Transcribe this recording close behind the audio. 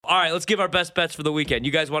All right, let's give our best bets for the weekend.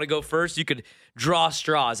 You guys want to go first? You could draw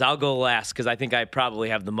straws. I'll go last because I think I probably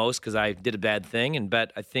have the most because I did a bad thing and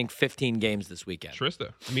bet, I think, 15 games this weekend.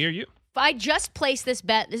 Trista, me or you? I just placed this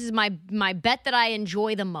bet. This is my bet that I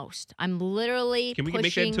enjoy the most. I'm literally Can we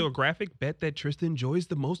make that into a graphic? Bet that Trista enjoys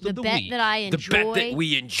the most of the bet week. that I enjoy. The bet that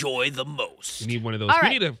we enjoy the most. We need one of those. All We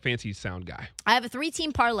right. need a fancy sound guy. I have a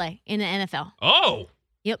 3-team parlay in the NFL. Oh.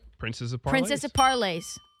 Yep. Princess of Parlays. Princess of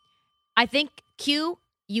Parlays. I think, Q,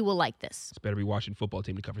 you will like this. It's better be watching football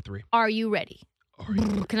team to cover 3. Are you ready? Are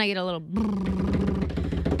you? Can I get a little?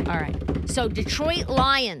 All right. So Detroit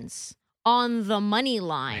Lions on the money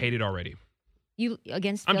line. I hate it already. You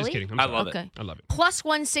against I'm Philly? just kidding. I love it. Okay. I love it. Plus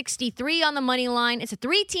 163 on the money line. It's a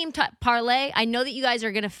 3-team parlay. I know that you guys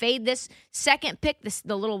are going to fade this second pick,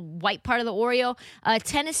 the little white part of the Oreo.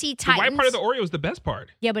 Tennessee The Titans. white part of the Oreo is the best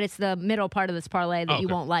part. Yeah, but it's the middle part of this parlay that you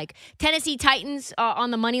Okay. won't like. Tennessee Titans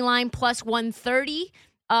on the money line plus 130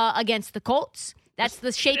 against the Colts. That's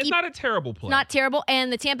the shaky. It's not a terrible play. Not terrible.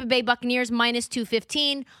 And the Tampa Bay Buccaneers minus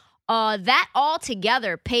 215. That all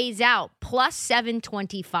together pays out plus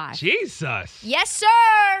 725. Jesus. Yes, sir.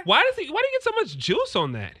 Why do you get so much juice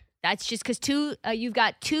on that? That's just because you've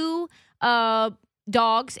got two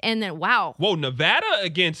dogs, and then wow. Whoa, Nevada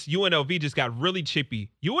against UNLV just got really chippy.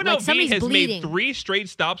 Like UNLV somebody's has bleeding. made 3 straight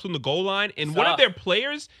stops on the goal line, and What's one up? of their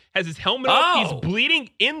players has his helmet off. Oh. He's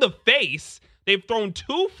bleeding in the face. They've thrown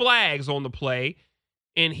 2 flags on the play,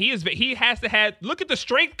 and he has to have. Look at the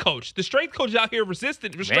strength coach. The strength coach is out here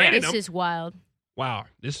restraining This him. is wild. Wow,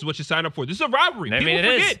 this is what you sign up for. This is a robbery. I mean,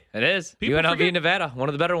 People it forget. is. It is. People UNLV forget. Nevada, one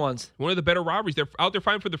of the better ones. One of the better robberies. They're out there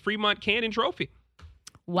fighting for the Fremont Cannon Trophy.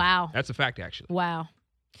 Wow. That's a fact, actually. Wow.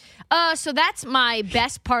 So that's my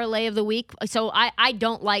best parlay of the week. So I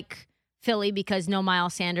don't like Philly because no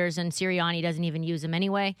Miles Sanders, and Sirianni doesn't even use him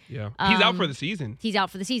anyway. Yeah, he's out for the season. He's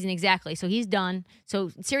out for the season, exactly. So he's done. So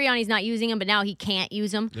Sirianni's not using him, but now he can't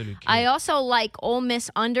use him. Literally can't. I also like Ole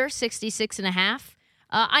Miss under 66.5.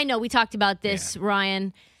 I know we talked about this,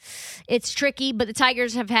 Ryan. It's tricky, but the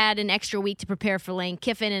Tigers have had an extra week to prepare for Lane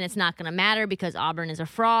Kiffin, and it's not going to matter because Auburn is a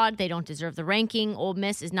fraud. They don't deserve the ranking. Ole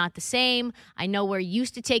Miss is not the same. I know we're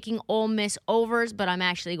used to taking Ole Miss overs, but I'm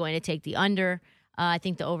actually going to take the under. I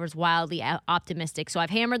think the over is wildly optimistic. So I've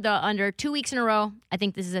hammered the under 2 weeks in a row. I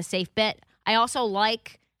think this is a safe bet. I also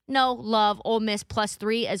love Ole Miss plus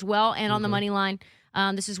 3 as well, and on the money line.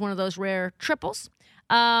 This is one of those rare triples.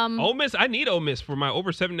 Ole Miss, I need Ole Miss for my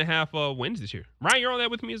over 7.5 wins this year. Ryan, you're on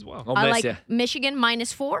that with me as well. Ole I Miss, like yeah. Michigan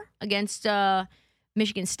minus 4 against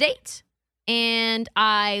Michigan State. And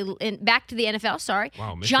back to the NFL, sorry.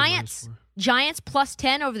 Wow, Michigan Giants minus 4. Giants plus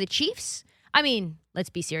 10 over the Chiefs. I mean, let's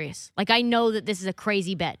be serious. Like, I know that this is a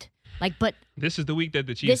crazy bet. Like, but This is the week that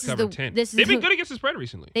the Chiefs This is covered the- 10. this is They've been the- good against the spread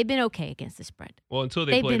recently. they've been okay against the spread. Well, until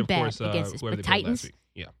they they've played, been of bad course, against this, whoever but they played Titans. last week.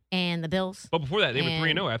 Yeah. And the Bills. But before that, they were And-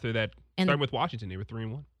 3-0 after that. and Starting with Washington, they were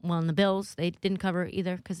 3-1. Well, and the Bills, they didn't cover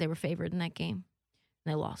either because they were favored in that game.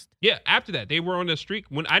 And they lost. Yeah, after that, they were on a streak.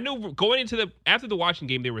 When I knew going into after the Washington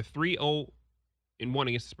game, they were 3-0 and 1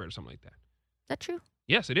 against the spread or something like that. Is that true?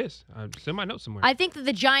 Yes, it is. It's in my notes somewhere. I think that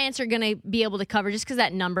the Giants are going to be able to cover just because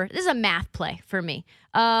that number. This is a math play for me.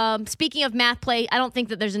 Speaking of math play, I don't think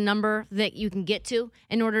that there's a number that you can get to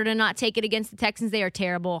in order to not take it against the Texans. They are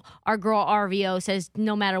terrible. Our girl RVO says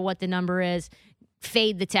no matter what the number is,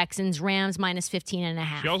 fade the Texans. Rams minus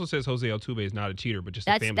 15.5. She also says Jose Altuve is not a cheater, but just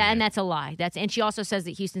a That's family that, man. and that's a lie. And she also says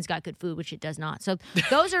that Houston's got good food, which it does not. So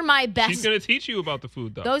those are my best. She's going to teach you about the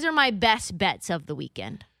food, though. Those are my best bets of the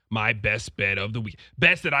weekend. My best bet of the week.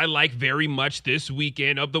 Bets that I like very much this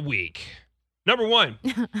weekend of the week. Number 1,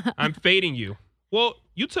 I'm fading you. Well,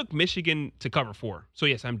 you took Michigan to cover 4. So,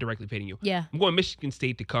 yes, I'm directly fading you. Yeah, I'm going Michigan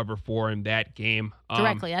State to cover 4 in that game.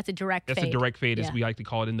 directly. That's a direct That's fade. a direct fade, as Yeah. we like to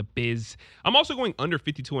call it in the biz. I'm also going under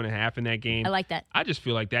 52.5 in that game. I like that. I just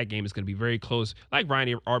feel like that game is going to be very close. Like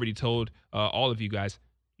Ryan already told all of you guys,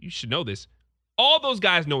 you should know this. All those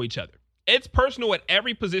guys know each other. It's personal at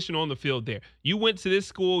every position on the field there. You went to this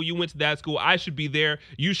school, you went to that school. I should be there.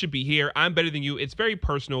 You should be here. I'm better than you. It's very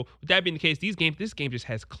personal. With that being the case, this game just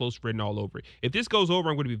has close written all over it. If this goes over,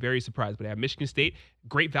 I'm going to be very surprised. But I have Michigan State,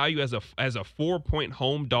 great value as a 4-point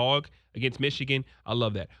home dog against Michigan. I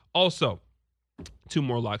love that. Also, 2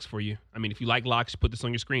 more locks for you. I mean, if you like locks, put this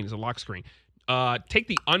on your screen. It's a lock screen. Take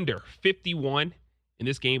the under 51 in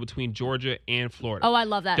this game between Georgia and Florida. Oh, I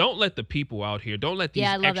love that. Don't let the people out here, don't let these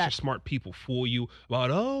Yeah, I love extra that. smart people fool you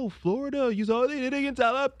about, Florida, you saw what they did against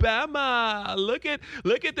Alabama. Look at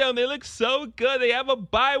them. They look so good. They have a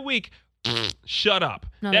bye week. Shut up.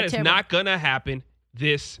 No, That they're is terrible. not going to happen.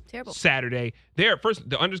 this Terrible. Saturday. First,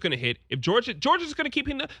 the under's going to hit. If Georgia's going to keep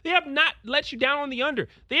hitting, they have not let you down on the under.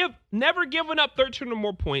 They have never given up 13 or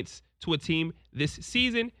more points to a team this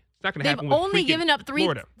season. It's not going to happen with only given up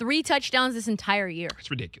Florida. three touchdowns this entire year. It's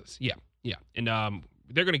ridiculous. Yeah. And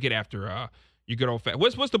they're going to get after you good old fat.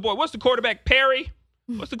 What's the boy? What's the quarterback? Perry.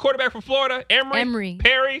 What's the quarterback from Florida? Emery.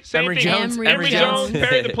 Perry. Same Emory thing. Jones. Emory Jones.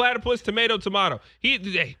 Perry the platypus. Tomato.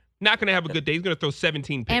 He not going to have a good day. He's going to throw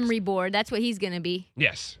 17 picks. Emery board. That's what he's going to be.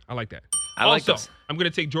 Yes, I like that. I like also, this. I'm going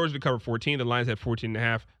to take Georgia to cover 14. The line's at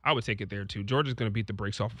 14.5. I would take it there, too. Georgia's going to beat the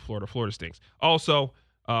brakes off of Florida. Florida stinks. Also,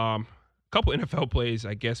 a couple NFL plays,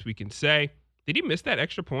 I guess we can say. Did he miss that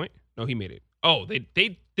extra point? No, he made it. Oh, they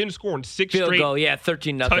didn't score in 6 Field straight goal,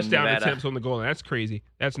 13-0. touchdown Nevada. attempts on the goal line. That's crazy.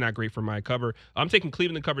 That's not great for my cover. I'm taking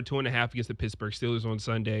Cleveland to cover 2.5 against the Pittsburgh Steelers on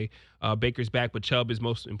Sunday. Baker's back, but Chubb is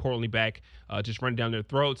most importantly back, just running down their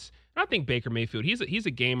throats. And I think Baker Mayfield, he's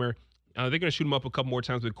a gamer. They're going to shoot him up a couple more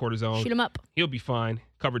times with cortisone. Shoot him up. He'll be fine.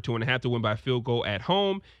 Cover 2.5 to win by a field goal at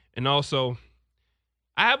home. And also,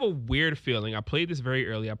 I have a weird feeling. I played this very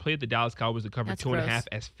early. I played the Dallas Cowboys to cover That's 2.5 gross.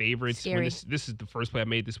 as favorites. When Scary. this is the first play I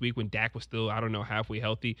made this week when Dak was still, halfway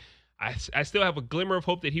healthy. I still have a glimmer of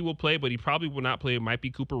hope that he will play, but he probably will not play. It might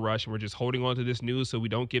be Cooper Rush, and we're just holding on to this news so we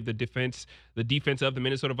don't give the defense of the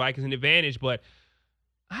Minnesota Vikings an advantage. But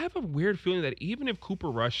I have a weird feeling that even if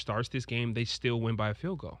Cooper Rush starts this game, they still win by a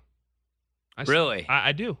field goal. Really?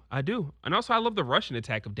 I do. And also, I love the rushing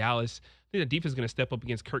attack of Dallas. I think the defense is going to step up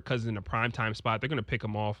against Kirk Cousins in a primetime spot. They're going to pick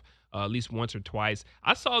him off at least once or twice.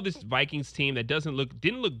 I saw this Vikings team that didn't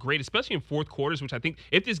look great, especially in fourth quarters, which I think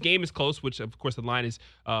if this game is close, which of course the line is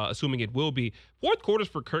assuming it will be, fourth quarters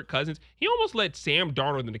for Kirk Cousins, he almost let Sam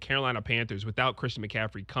Darnold and the Carolina Panthers without Christian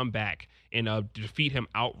McCaffrey come back and defeat him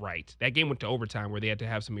outright. That game went to overtime where they had to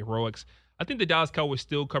have some heroics. I think the Dallas Cowboys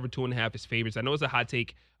still cover 2.5 as favorites. I know it's a hot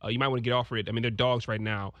take. You might want to get off for it. I mean, they're dogs right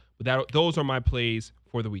now. But those are my plays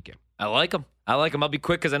for the weekend. I like them. I'll be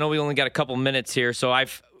quick because I know we only got a couple minutes here. So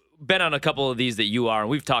I've been on a couple of these that you are, and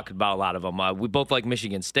we've talked about a lot of them. We both like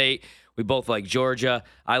Michigan State. We both like Georgia.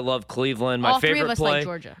 I love Cleveland. My All favorite three of us play. like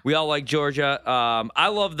Georgia. We all like Georgia. I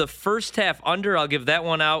love the first half under. I'll give that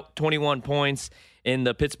one out. 21 points in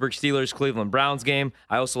the Pittsburgh Steelers-Cleveland Browns game.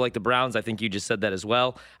 I also like the Browns. I think you just said that as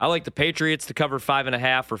well. I like the Patriots to cover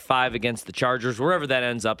 5.5 or 5 against the Chargers, wherever that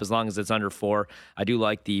ends up, as long as it's under 4. I do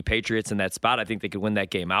like the Patriots in that spot. I think they could win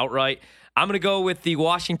that game outright. I'm going to go with the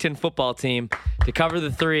Washington football team to cover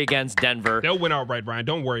the 3 against Denver. They'll win outright, Brian.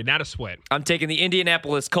 Don't worry. Not a sweat. I'm taking the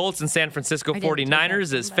Indianapolis Colts and San Francisco I didn't take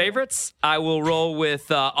 49ers that as game, by the way. favorites. I will roll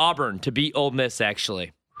with Auburn to beat Ole Miss,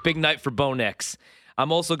 actually. Big night for Bo Nix.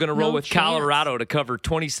 I'm also going to roll No with chance. Colorado to cover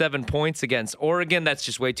 27 points against Oregon. That's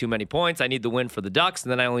just way too many points. I need the win for the Ducks,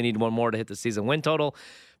 and then I only need one more to hit the season win total.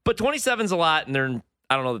 But 27's a lot, and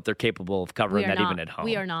I don't know that they're capable of covering that even at home.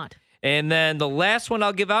 We are not. And then the last one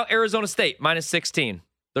I'll give out, Arizona State, minus 16.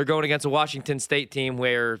 They're going against a Washington State team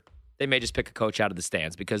where they may just pick a coach out of the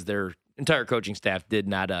stands because their entire coaching staff did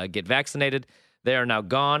not get vaccinated. They are now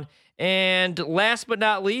gone. And last but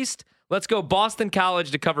not least, let's go Boston College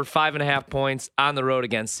to cover 5.5 points on the road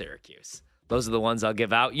against Syracuse. Those are the ones I'll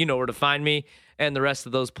give out. You know where to find me and the rest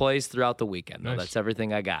of those plays throughout the weekend. Nice. That's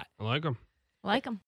everything I got. I like them. Like them.